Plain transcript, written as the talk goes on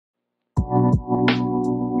What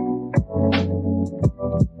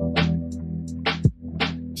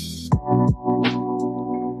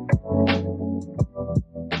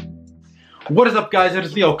is up, guys? It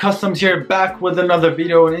is Leo Customs here, back with another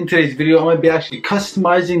video. And in today's video, I'm going to be actually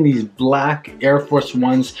customizing these black Air Force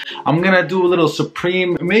Ones. I'm going to do a little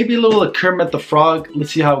Supreme, maybe a little Kermit the Frog.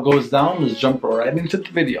 Let's see how it goes down. Let's jump right into the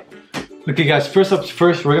video. Okay guys, first up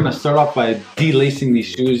first, we're going to start off by delacing these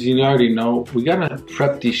shoes. You already know, we got to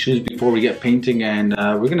prep these shoes before we get painting, and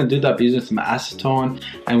we're going to do that by using some acetone.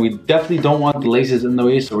 And we definitely don't want the laces in the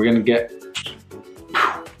way, so we're going to get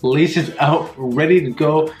laces out, ready to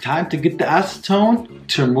go. Time to get the acetone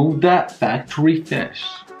to remove that factory finish.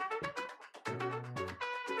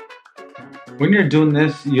 When you're doing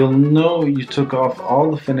this, you'll know you took off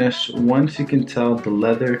all the finish once you can tell the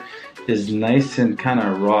leather is nice and kind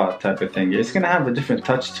of raw type of thing. It's gonna have a different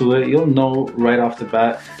touch to it. You'll know right off the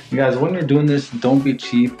bat. You guys, when you're doing this, don't be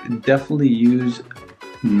cheap. Definitely use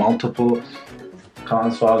multiple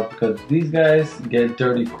cotton swabs, because these guys get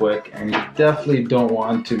dirty quick, and you definitely don't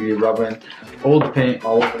want to be rubbing old paint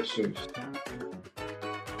all over the shoes.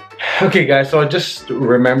 Okay guys, so I just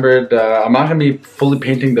remembered I'm not going to be fully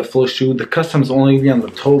painting the full shoe. The custom's only be on the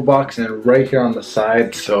toe box and right here on the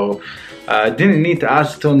side, so didn't need to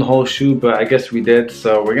acetone the whole shoe, but I guess we did.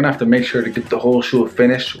 So we're gonna have to make sure to get the whole shoe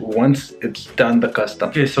finished once it's done the custom.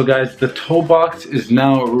 Okay, so guys, the toe box is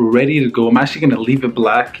now ready to go. I'm actually gonna leave it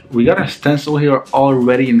black. We got our stencil here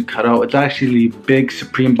already and cut out. It's actually big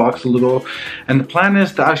Supreme box logo, and the plan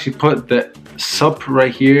is to actually put the sup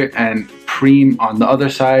right here and Supreme on the other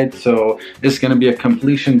side. So it's gonna be a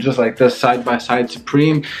completion just like this, side by side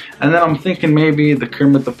Supreme. And then I'm thinking maybe the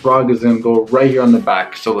Kermit the Frog is gonna go right here on the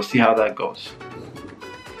back. So we'll see how that goes.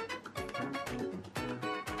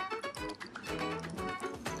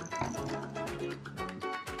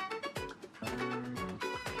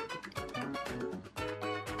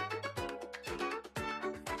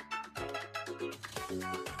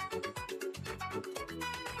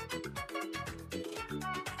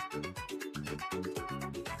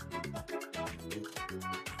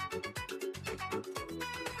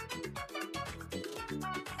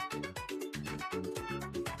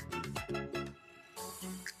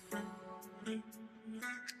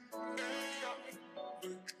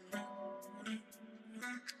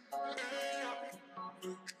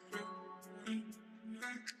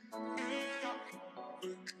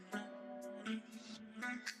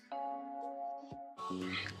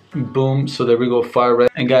 Boom, so there we go, fire red.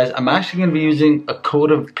 And guys, I'm actually going to be using a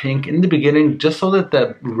coat of pink in the beginning just so that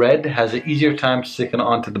the red has an easier time sticking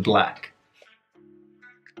onto the black.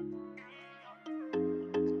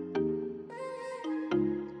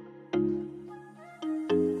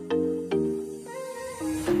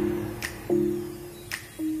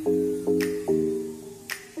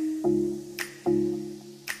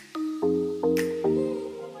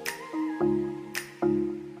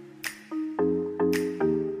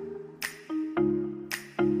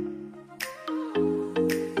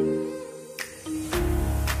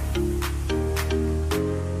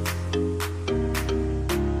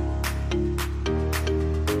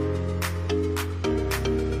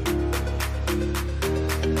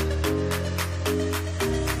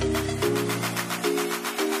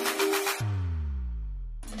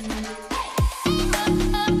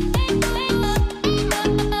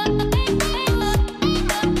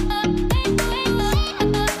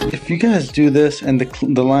 If you guys do this and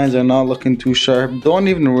the lines are not looking too sharp, don't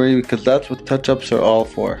even worry, because that's what touch-ups are all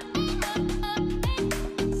for.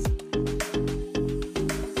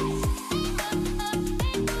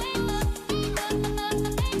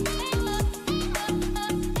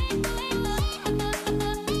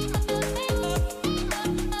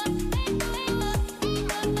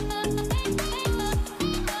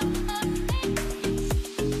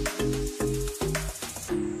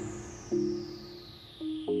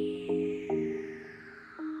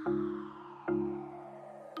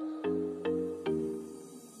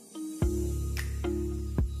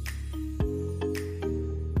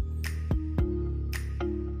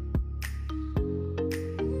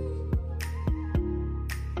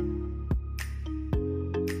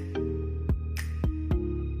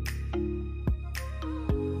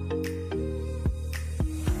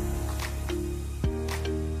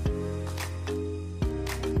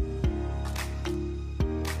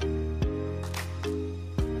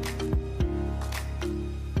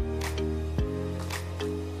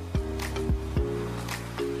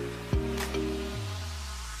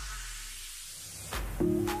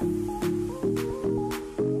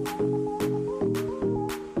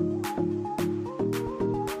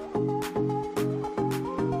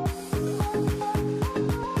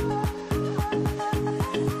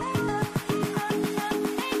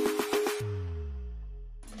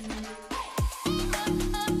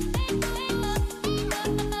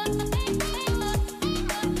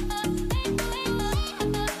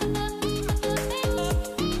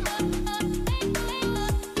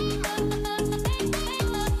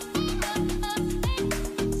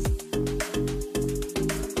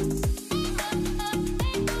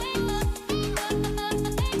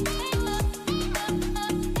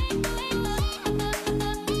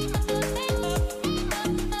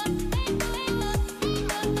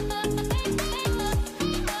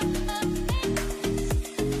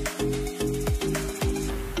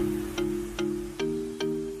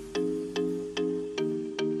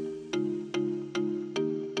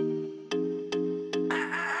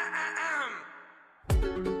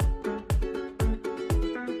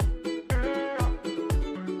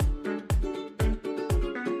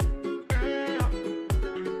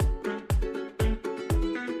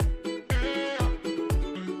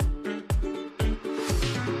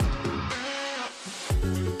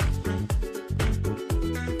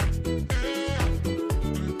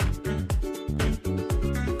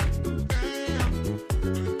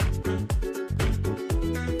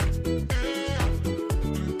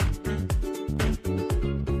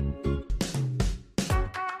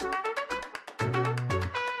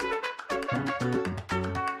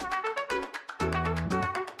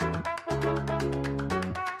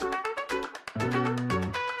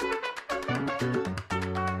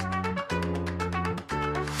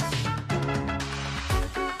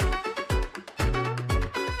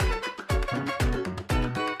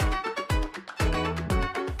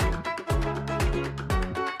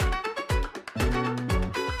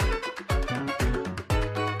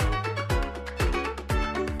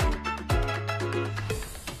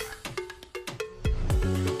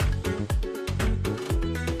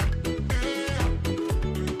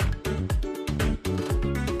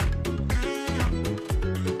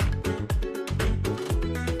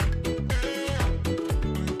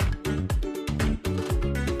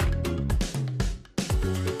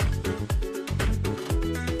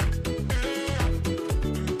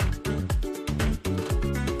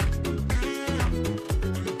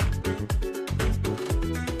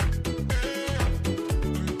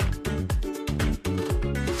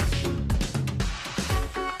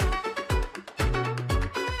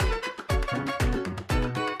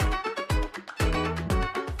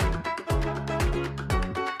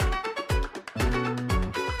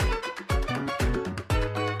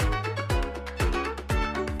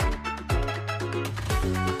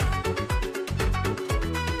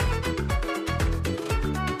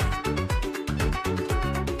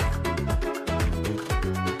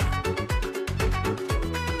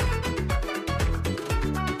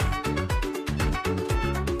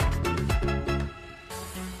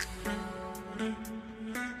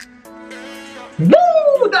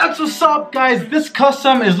 That's what's up, guys. This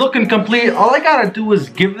custom is looking complete. All I gotta do is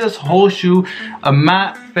give this whole shoe a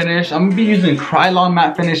matte finish. I'm gonna be using Krylon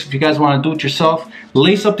matte finish if you guys want to do it yourself.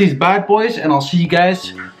 Lace up these bad boys, and I'll see you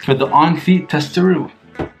guys for the on-feet testaroo.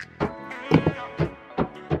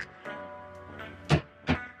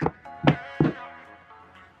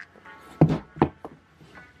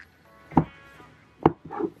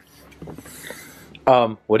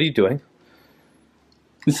 What are you doing?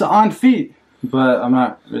 It's on feet, but I'm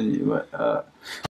not really.